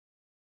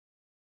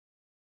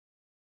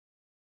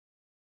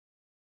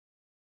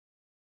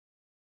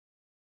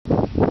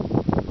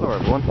Hello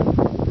everyone,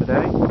 today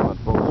I'm at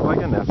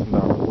Volkswagen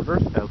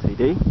Motors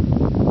Ltd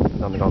in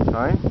Donegal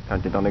Town,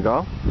 County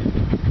Donegal.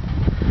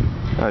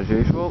 As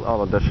usual,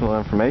 all additional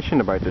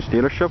information about this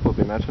dealership will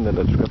be mentioned in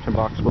the description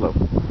box below.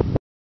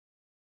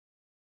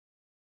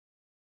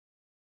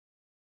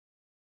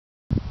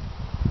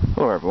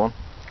 Hello everyone,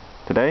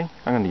 today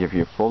I'm going to give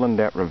you a full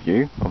in-depth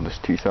review of this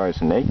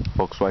 2008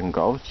 Volkswagen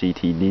Golf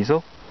GT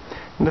Diesel.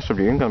 In this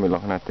review I'm going to be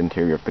looking at the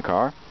interior of the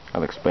car.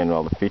 I'll explain how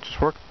all the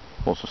features work,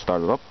 also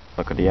start it up,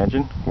 look at the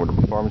engine, or the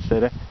performance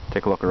data,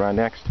 take a look around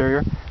the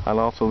exterior. I'll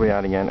also be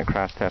adding in a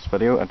crash test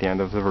video at the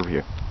end of the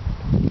review.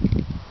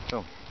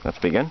 So, let's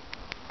begin.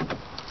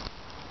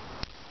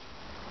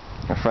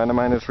 A friend of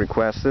mine has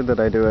requested that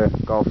I do a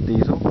Golf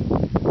Diesel.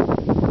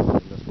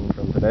 This one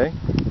from today.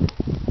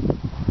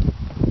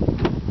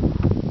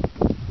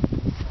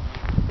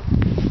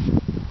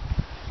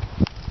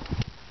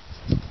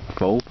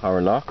 Full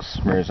power locks,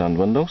 mirrors and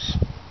windows.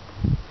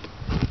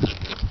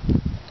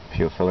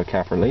 Fuel filler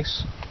cap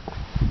release.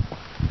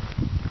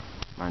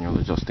 Manual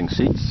adjusting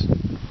seats.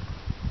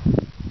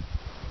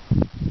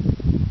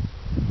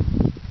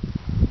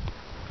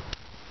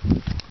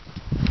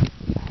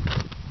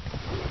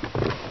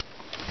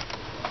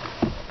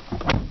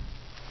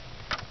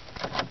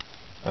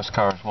 This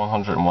car is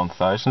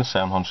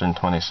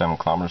 101,727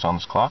 kilometers on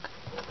its clock.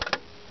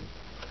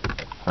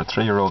 For a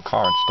 3-year-old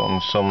car, it's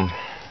done some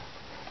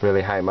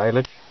really high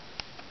mileage.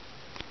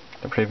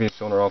 The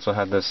previous owner also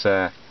had this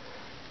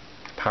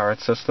Parrot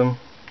system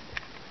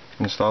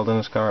installed in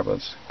his car, but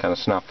it's kind of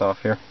snapped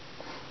off here.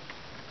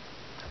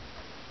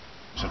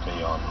 Should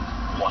be on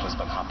what has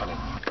been happening.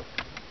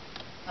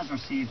 Has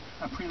received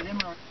a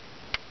preliminary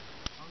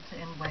onto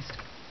in West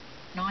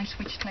Night,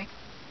 which take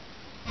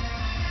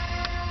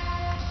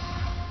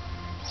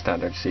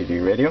Standard CD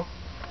radio.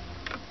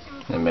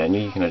 In the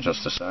menu you can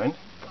adjust the sound.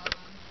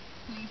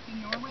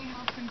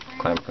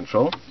 Climate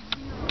control.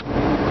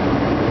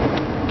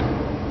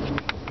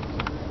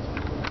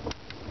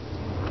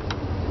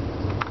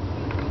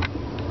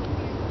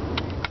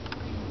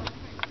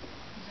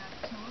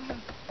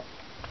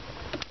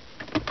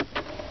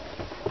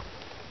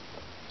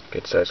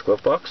 Good size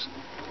glove box.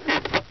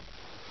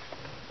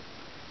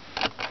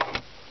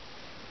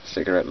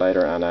 Cigarette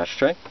lighter and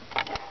ashtray.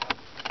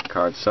 The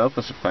car itself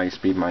is a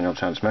 5-speed manual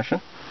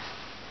transmission.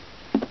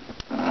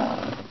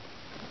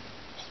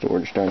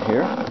 Storage down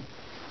here.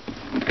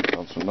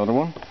 Also another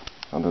one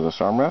under this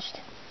armrest,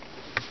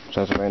 which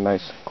has a very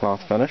nice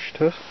cloth finish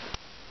to it.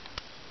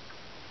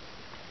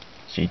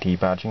 GT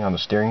badging on the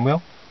steering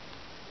wheel.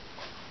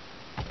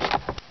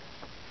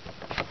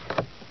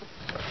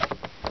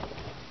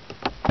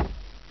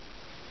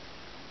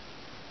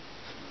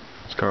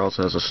 This car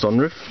also has a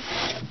sunroof.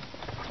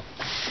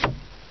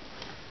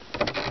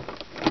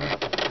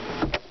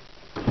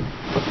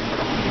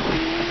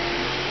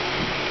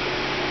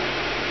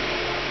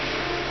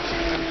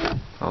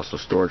 Also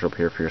storage up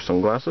here for your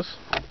sunglasses.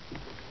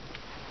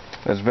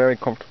 It's very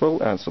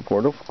comfortable and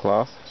supportive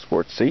cloth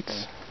sports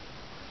seats.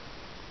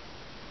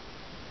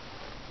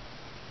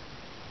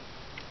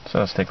 So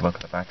let's take a look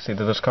at the back seat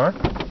of this car.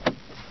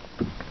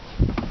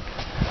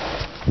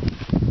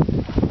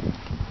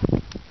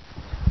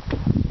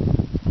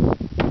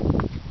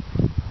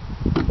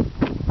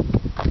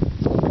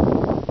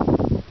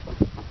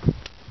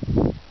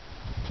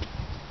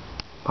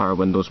 Power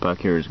windows back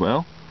here as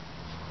well.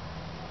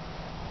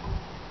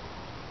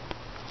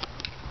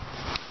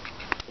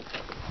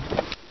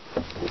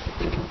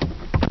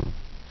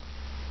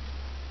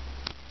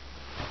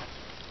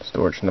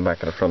 Storage in the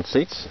back of the front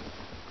seats.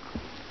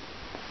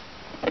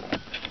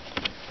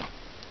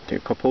 2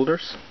 cup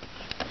holders.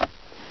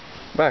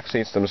 Back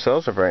seats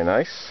themselves are very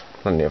nice.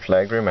 Plenty of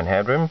legroom and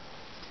headroom.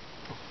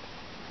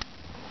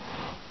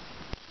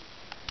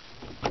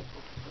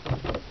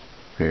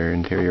 Rear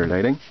interior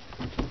lighting.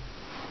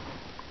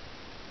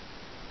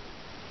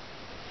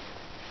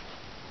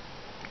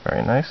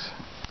 Very nice.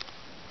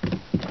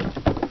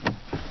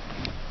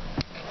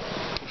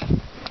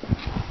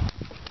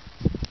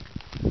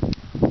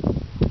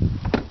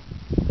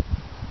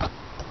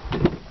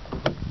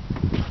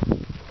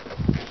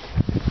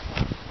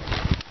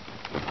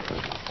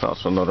 There's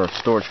also another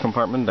storage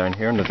compartment down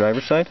here on the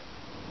driver's side,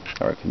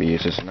 or it can be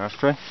used as an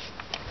ashtray.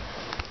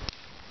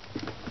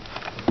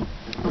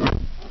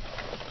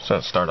 So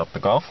let's start up the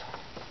Golf.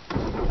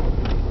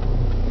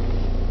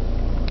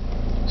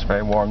 It's a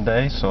very warm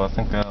day, so I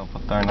think I'll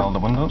put down all the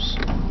windows.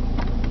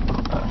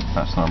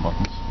 Fasten our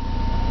buttons.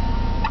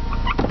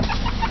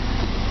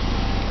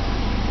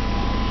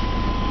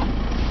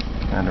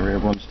 And the rear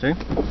ones too.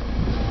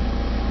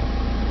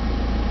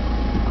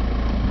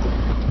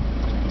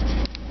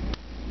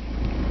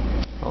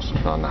 Also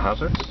put on the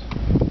hazards,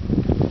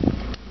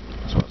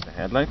 as well as the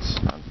headlights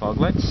and fog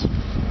lights.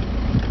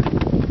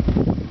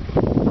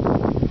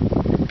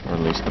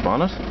 Release the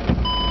bonnet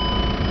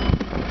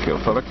and the fuel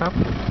filler cap.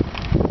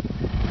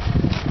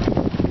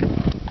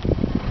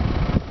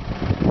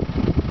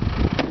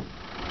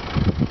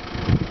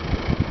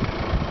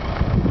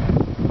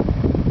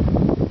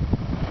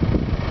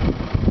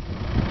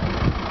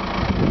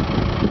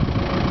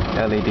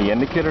 LED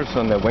indicators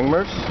on the wing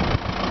mirrors,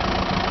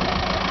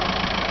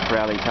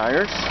 rally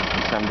tyres,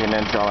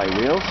 17-inch alloy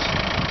wheels,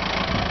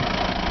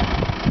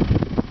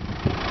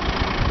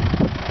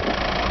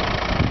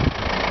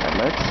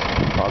 headlights,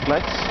 fog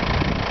lights,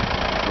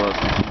 as well as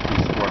the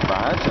GT Sport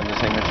badge and the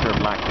signature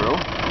black grille.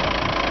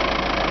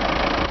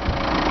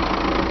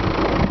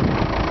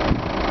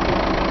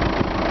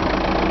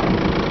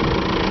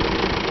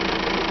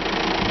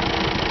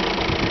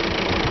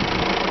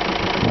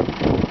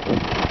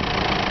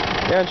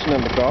 The engine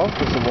in the Golf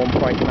is a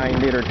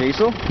 1.9 litre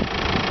diesel,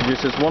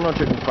 produces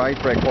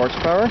 105 brake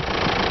horsepower,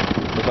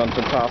 with on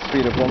a top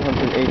speed of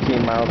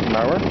 118 miles an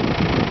hour.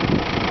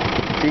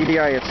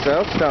 TDI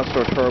itself stands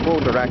for Turbo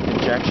Direct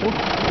Injection.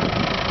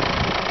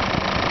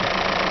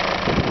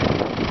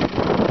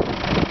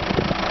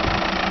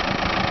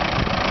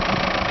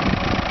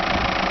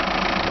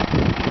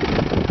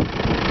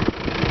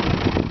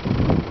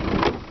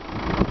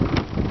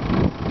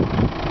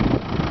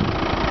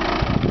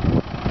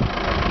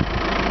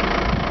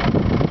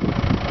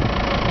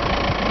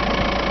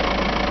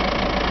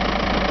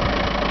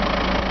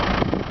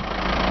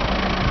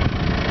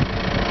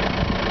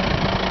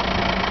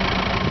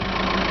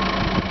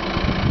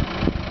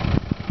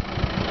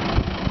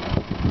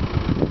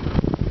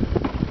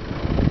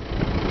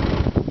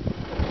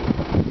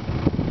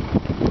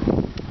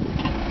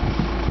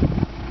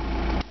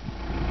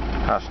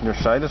 Passenger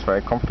side is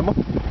very comfortable,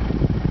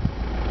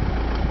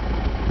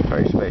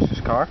 very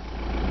spacious car.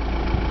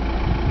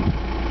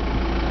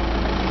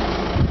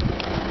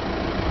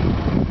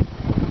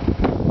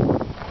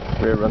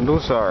 Rear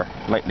windows are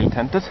lightly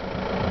tinted.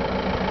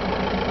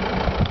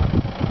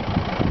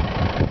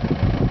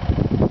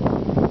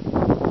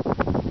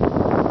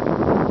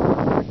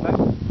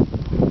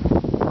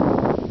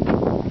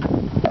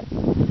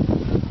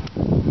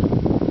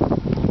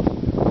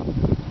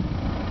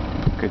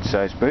 Good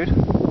size boot.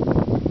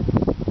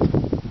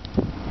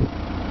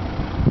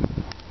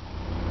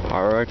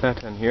 Power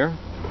outlet in here,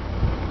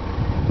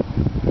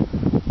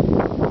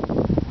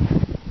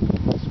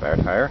 spare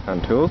tyre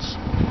and tools.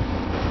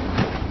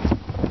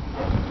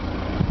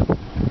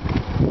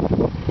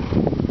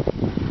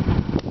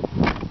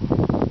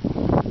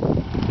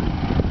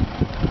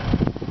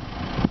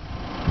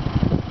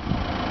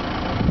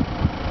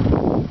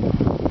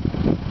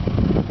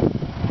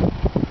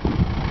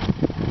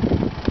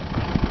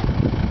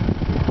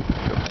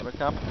 Cover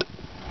cap.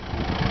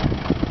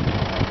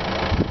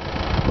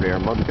 Rear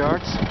mud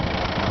guards.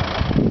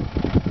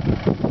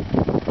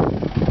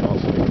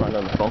 Also be found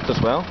on the front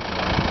as well.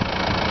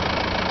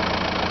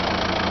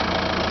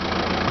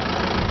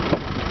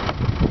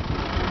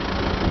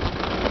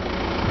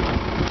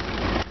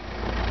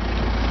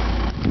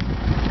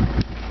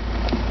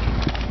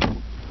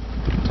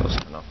 So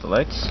turn off the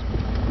lights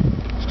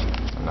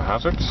and the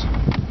hazards.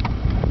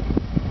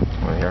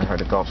 We'll hear how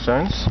the Golf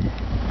sounds.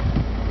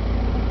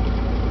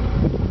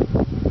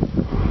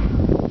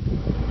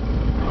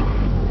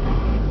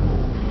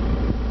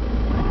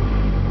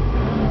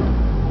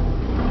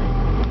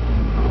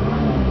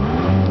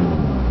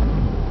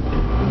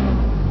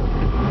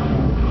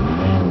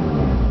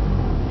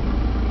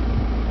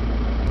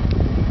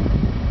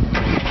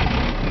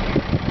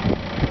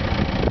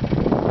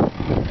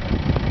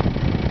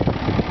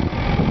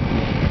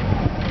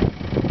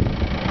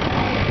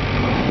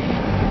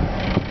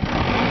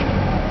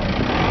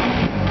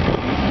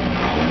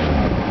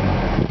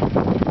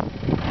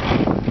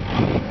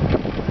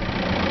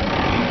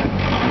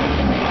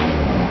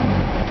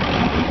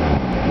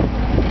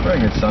 Very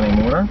good sunny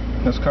motor.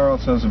 This car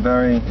also has a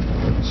very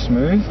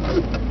smooth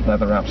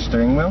leather wrapped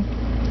steering wheel.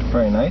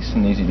 Very nice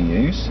and easy to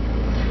use.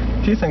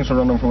 A few things we'll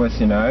run over with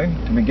you now.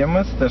 To begin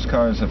with, this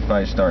car is a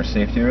 5-star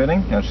safety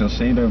rating. As you'll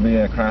see, there will be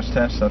a crash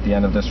test at the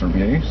end of this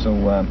review, so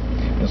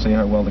you'll see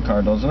how well the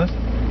car does in it.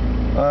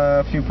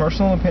 A few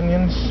personal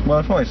opinions. Well,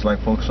 I've always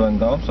liked Volkswagen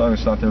Golfs. I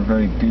always thought they were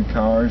very good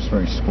cars,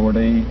 very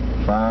sporty,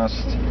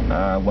 fast,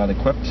 well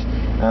equipped,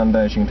 and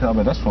as you can tell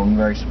by this one,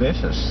 very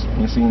spacious.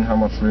 You've seen how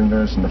much room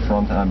there is in the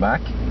front and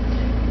back.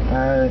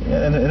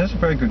 It is a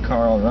very good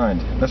car all around.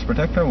 This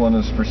particular one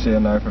is for sale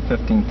now for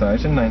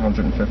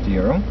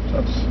 €15,950.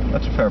 So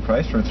that's a fair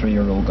price for a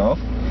 3-year-old Golf,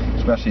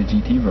 especially a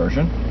GT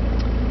version.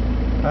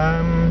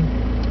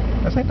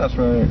 I think that's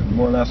really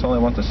more or less all I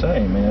want to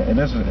say. I mean, it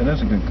is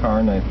a good car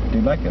and I do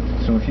like it.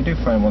 So if you do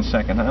find one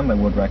second hand, I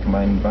would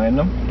recommend buying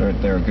them.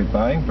 They're a good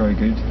buy, very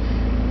good,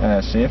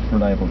 safe,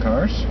 reliable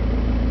cars.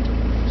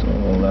 So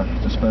we'll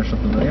just finish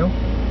up the video.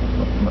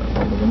 Up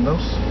all the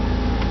windows.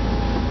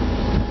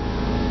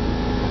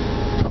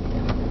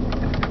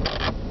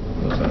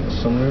 Close down the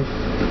sunroof.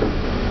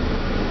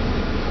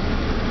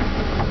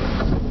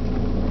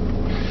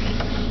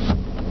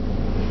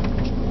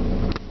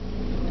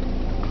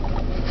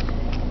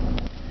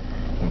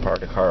 Park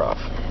the car off.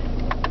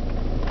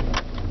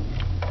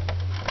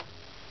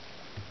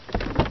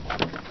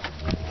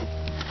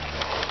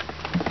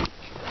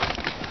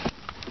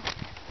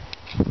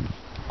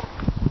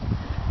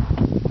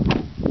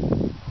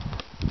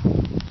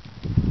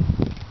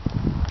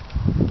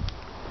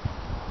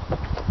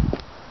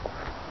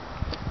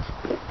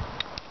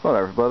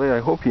 everybody,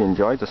 I hope you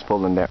enjoyed this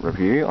full in-depth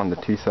review on the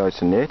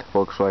 2008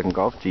 Volkswagen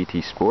Golf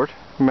GT Sport.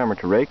 Remember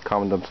to rate,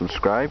 comment and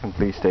subscribe, and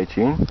please stay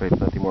tuned, there will be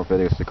plenty more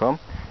videos to come.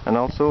 And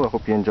also I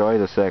hope you enjoy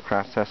this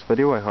crash test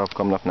video I have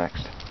coming up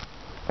next.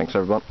 Thanks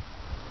everyone.